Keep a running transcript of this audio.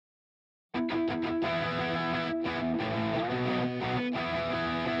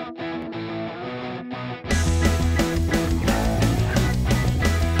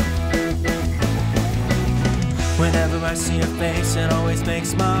I see your face, it always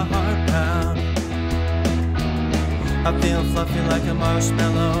makes my heart pound. I feel fluffy like a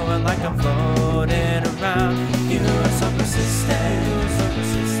marshmallow, and like I'm floating around. You are so persistent,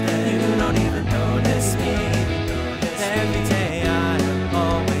 you don't even notice me. Every day I am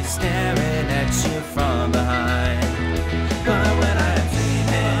always staring at you from behind. But when I'm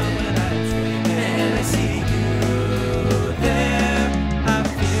dreaming, and I see you there, I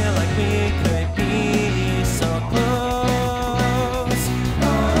feel like we could be so close.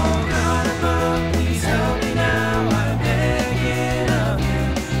 Oh God above, please help me now, I'm begging of you.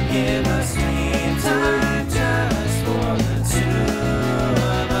 Give us dream time just for the two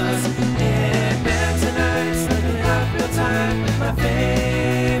of us. In bed tonight, sleeping up real time with my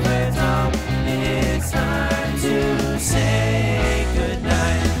favorite doll. It's time to say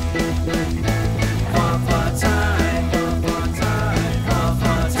goodnight. Fuwa Fuwa time, Fuwa Fuwa time, Fuwa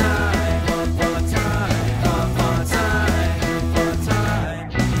Fuwa time, Fuwa Fuwa time, Fuwa Fuwa time, Fuwa time.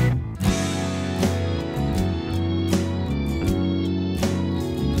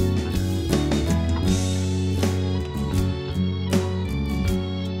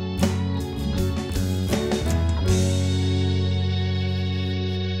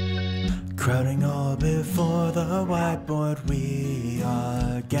 Crowding all before the whiteboard, we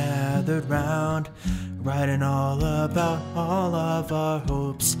are gathered round, writing all about all of our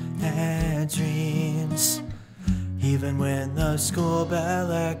hopes and dreams. Even when the school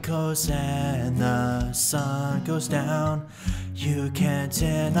bell echoes and the sun goes down, you can't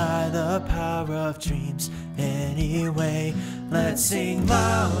deny the power of dreams anyway. Let's sing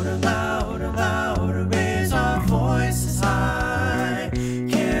louder, louder, louder, raise our voices high.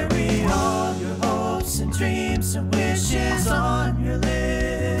 Carry all your hopes and dreams and wishes on your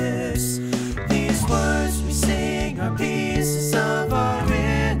lips. These words we sing are pieces of our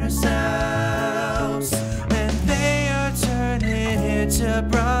inner selves, and they are turning into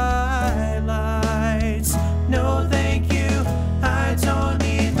bright lights. No thank you, I don't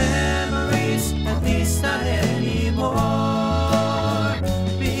need memories, at least not anymore,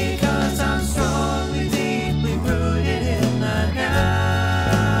 because I'm strongly, deeply rooted in the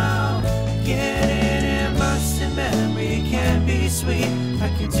now. Getting immersed in memory can be sweet, I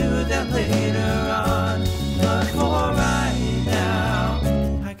can do that later on, but for right now,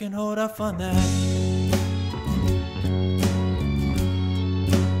 I can hold off on that.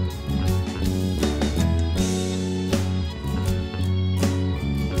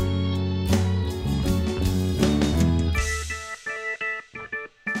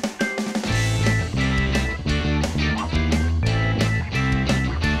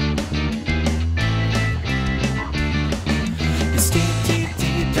 It's deep, deep,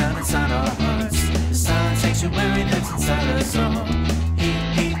 deep down inside our hearts. The silent sanctuary that's inside us all. Heat,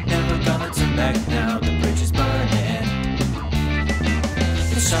 heat, never gonna turn back now. The bridge is burning.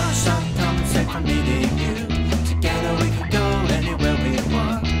 The shock, shock, common sense from meeting you. Together we can go anywhere we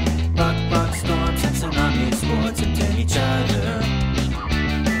want. Rock, rock, storms and tsunamis, war to each other.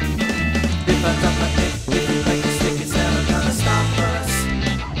 If I drop my hip, if we break the stick, it's never gonna stop us.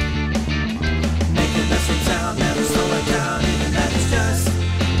 Making us a town, never slow it down, even that is just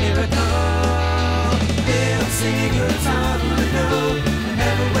miracle. We'll sing a song on the road,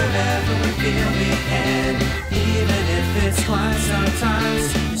 whenever, wherever we feel we can. Even if it's quiet sometimes,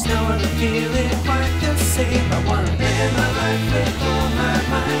 there's no other feeling quite the same. I wanna live my life with all my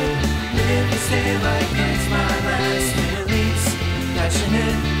might. Live and stay like it's my last release.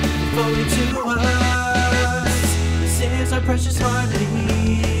 Passionate, fully to us. This is our precious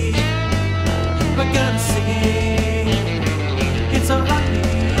harmony. We're gonna sing. It's a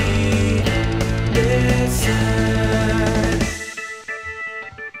heartbeat. Listen.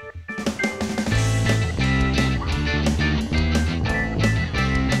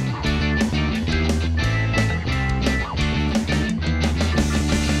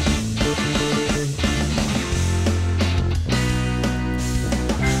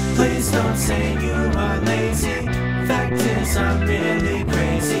 Please don't say you are lazy. Fact is, I'm really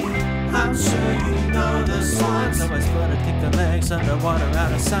crazy. I'm sure you know the swans always put a kick the legs underwater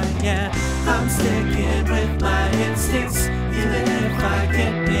out of sight. Yeah, I'm sticking with my instincts, even if I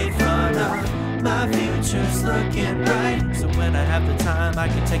get made fun of. My future's looking bright, so when I have the time, I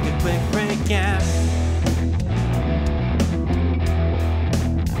can take a quick break. Yeah.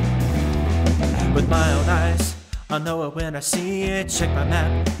 With my own eyes, I'll know it when I see it. Check my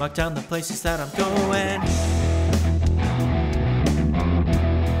map, mark down the places that I'm going.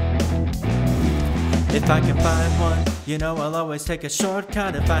 If I can find one, you know I'll always take a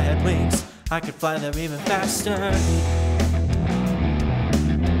shortcut. If I had wings, I could fly there even faster.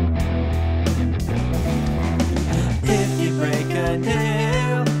 If you break a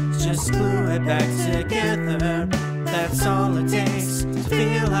nail, just glue it back together. That's all it takes to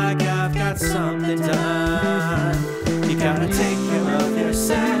feel like I've got something done. You gotta take care of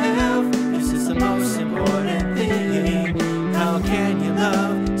yourself. This is the most important thing. How can you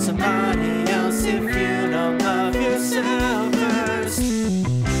love somebody else if you don't love yourself first?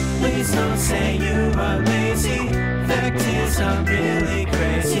 Please don't say you are lazy. Fact is, I'm really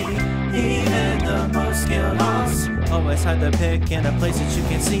crazy. Even the most skilled ones always hide the pick in a place that you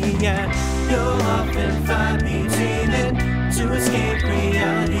can see. Yeah, you'll often find me dreaming to escape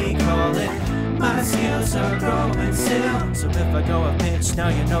reality calling. My skills are growing still, so if I go a pitch, now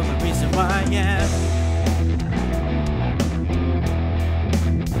you know the reason why. Yeah.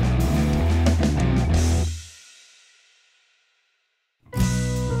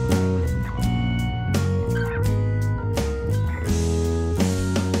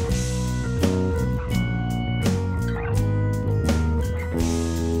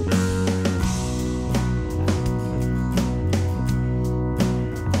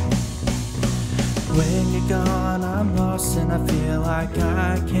 When you're gone, I'm lost and I feel like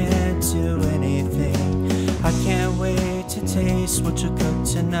I can't do anything. I can't wait to taste what you cook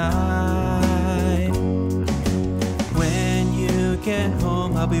tonight. When you get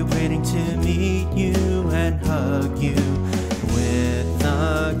home, I'll be waiting to meet you and hug you with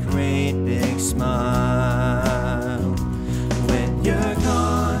a great big smile. When you're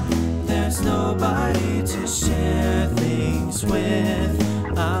gone, there's nobody to share things with.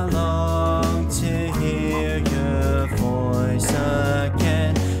 I long to hear your voice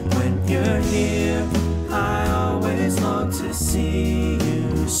again. When you're here, I always long to see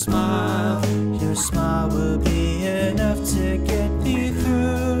you smile. Your smile will be enough to get me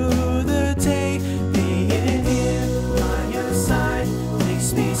through the day. Being here by your side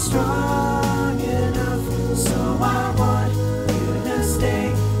makes me strong enough. So I want you to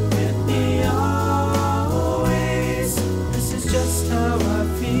stay with me always. This is just how I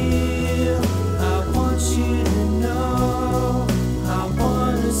feel. I want you to know I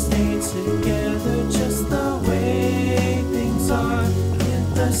want to stay together just the way things are. In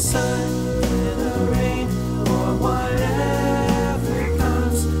the sun, in the rain, or whatever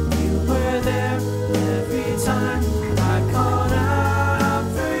comes, you were there every time I called out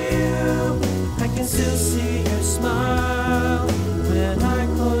for you. I can still see your smile when I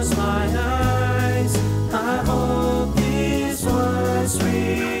close my eyes. I hope these words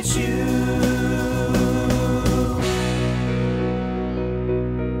reach you.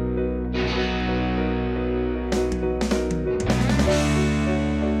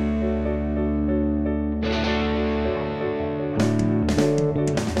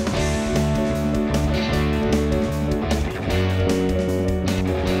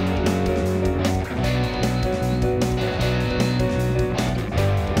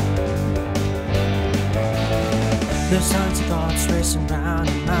 There's tons of thoughts racing round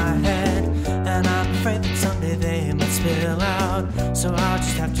in my head, and I'm afraid that someday they might spill out. So I'll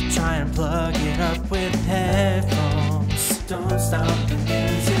just have to try and plug it up with headphones. Don't stop the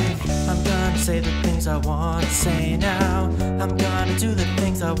music. I'm gonna say the things I want to say now. I'm gonna do the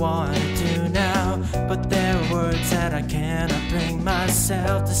things I want to do now. But there are words that I cannot bring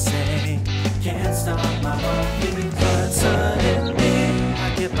myself to say. Can't stop my heartbeat, but suddenly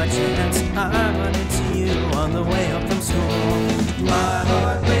I get my chance. I run into you on the way home from school. My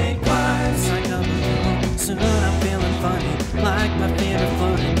heart rate climbs like a balloon. Soon I'm feeling funny, like my feet are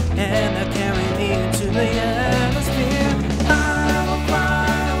floating, and they'll carry me into the atmosphere. I will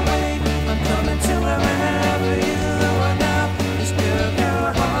fly away. I'm coming to wherever you are now. Just build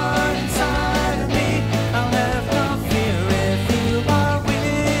your heart inside of me. I'll have no fear if you are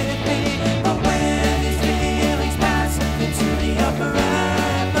with me. But when these feelings pass into the upper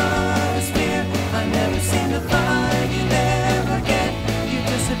atmosphere, I never seem to find you there again. You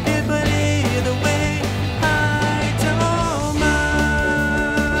disappear, but either way, I don't mind.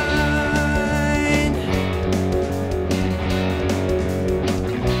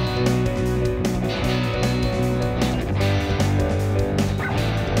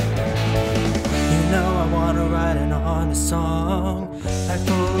 You know I wanna write an honest song, packed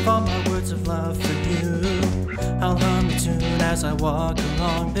full of all my words of love for you. I'll hum the tune as I walk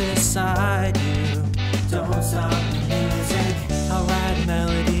along beside you. Don't stop the music. I'll write a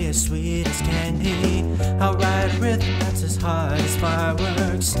melody as sweet as candy. I'll write a rhythm that's as hard as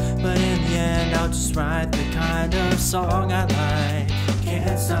fireworks. But in the end, I'll just write the kind of song I like.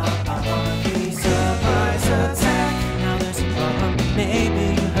 Can't stop my heartbeat. Surprise attack. Now there's a problem.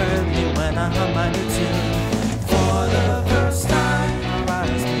 Maybe you heard me when I hum my new tune. For the first time, my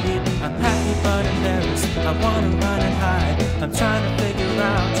eyes bleed. I'm happy but embarrassed. I wanna run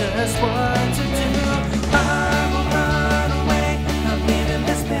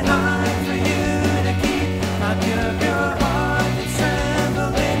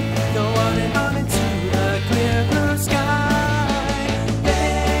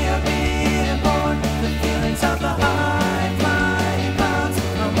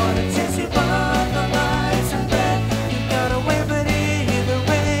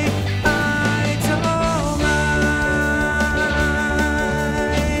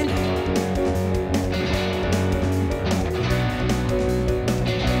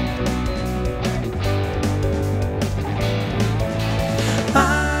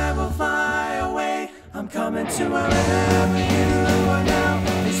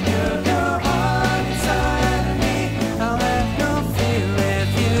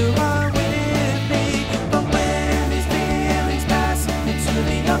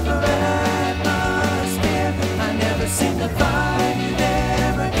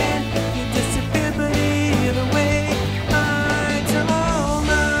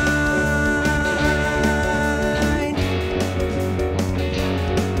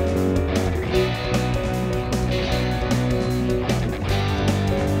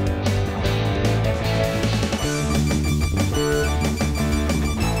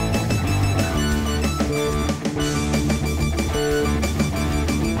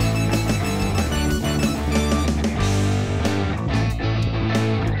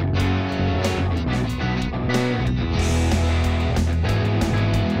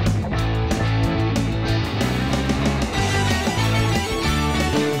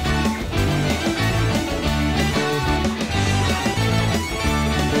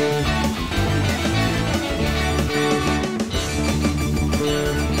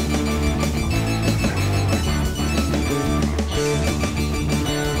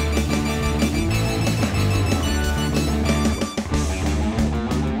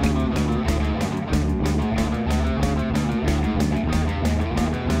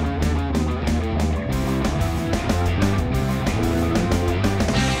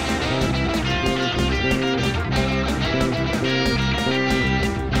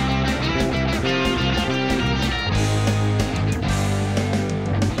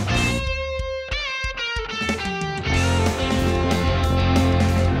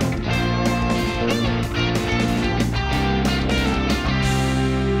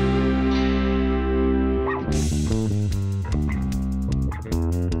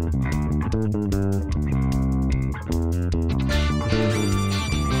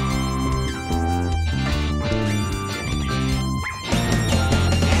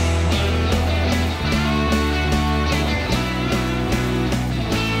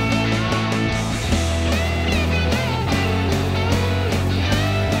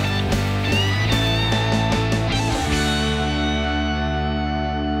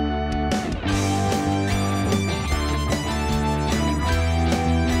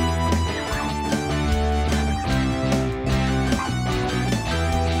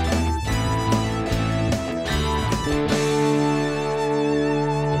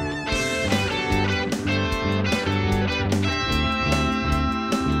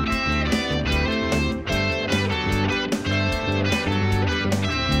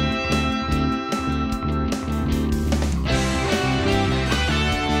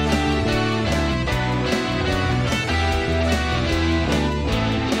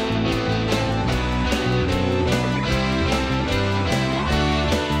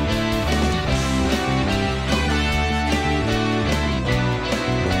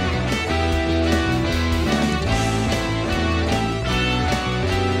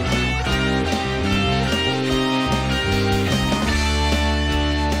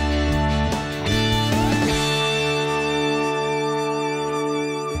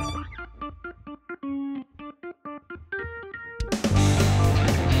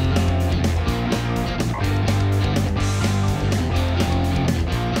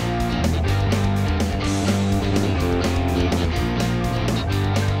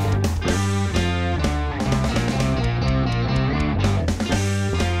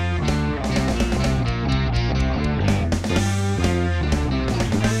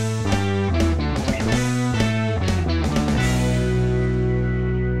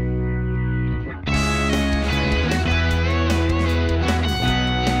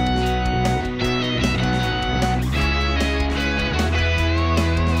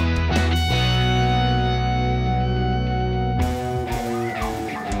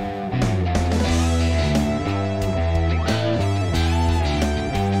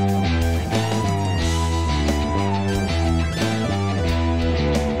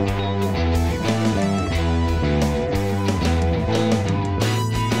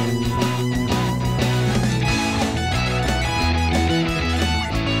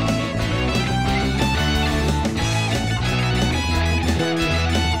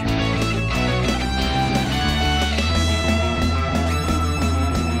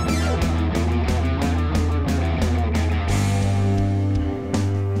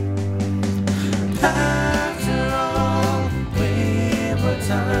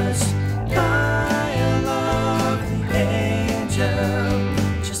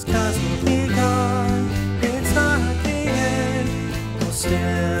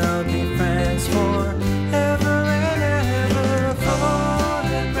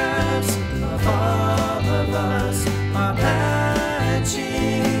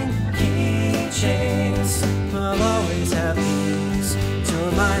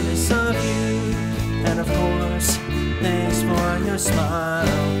smile.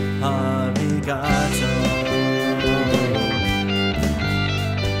 Arigato.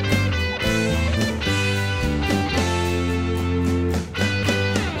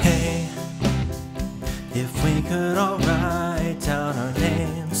 Hey, if we could all write down our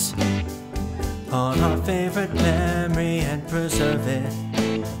names on our favorite memory and preserve it,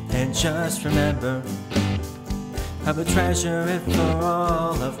 and just remember, I would treasure it for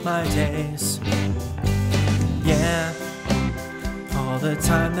all of my days. Yeah, all the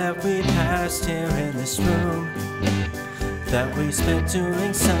time that we passed here in this room, that we spent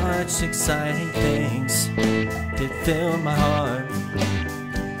doing such exciting things, it filled my heart,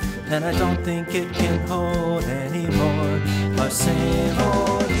 and I don't think it can hold anymore. Our same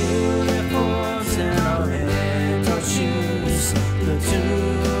old uniforms and our indoor shoes, the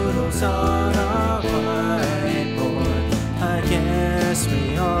doodles on our whiteboard. I guess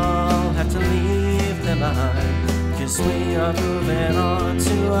we all have to leave them behind, 'cause we are moving on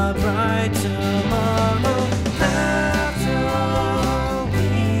to a bright tomorrow. After all, we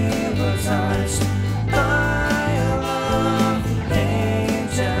were touched by a lovely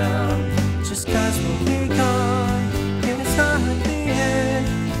angel. Just 'cause we'll be gone, it's not the end.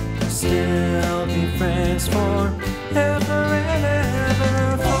 We'll still be friends forever and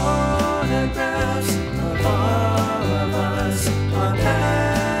ever. Photographs of all of us on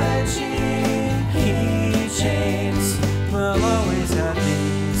matching keychains. We'll always have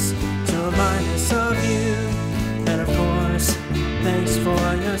these to remind us of you. And of course, thanks for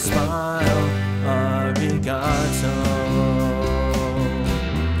your smile. Arigato.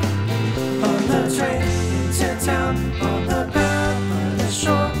 On the train into town, on the bow, on the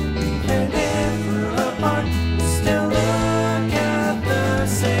shore, even if we're apart, we still look at the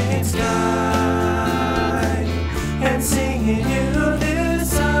same sky and singing you this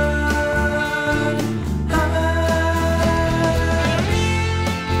song.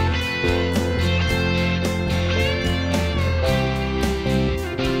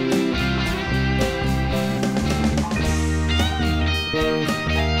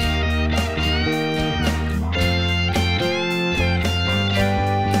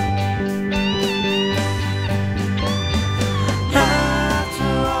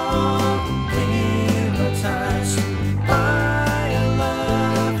 After all, we were touched by a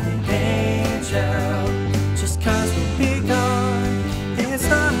lovely angel. Just 'cause we'll be gone, it's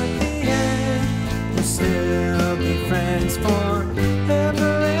not the end. We'll still be friends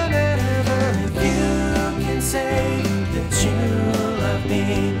forever and ever. If you can say that you love me,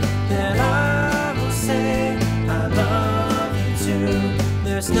 then I will say I love you too.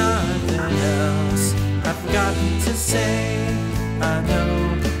 There's nothing else I've forgotten to say. I know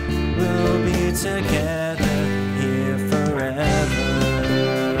we'll be together here forever.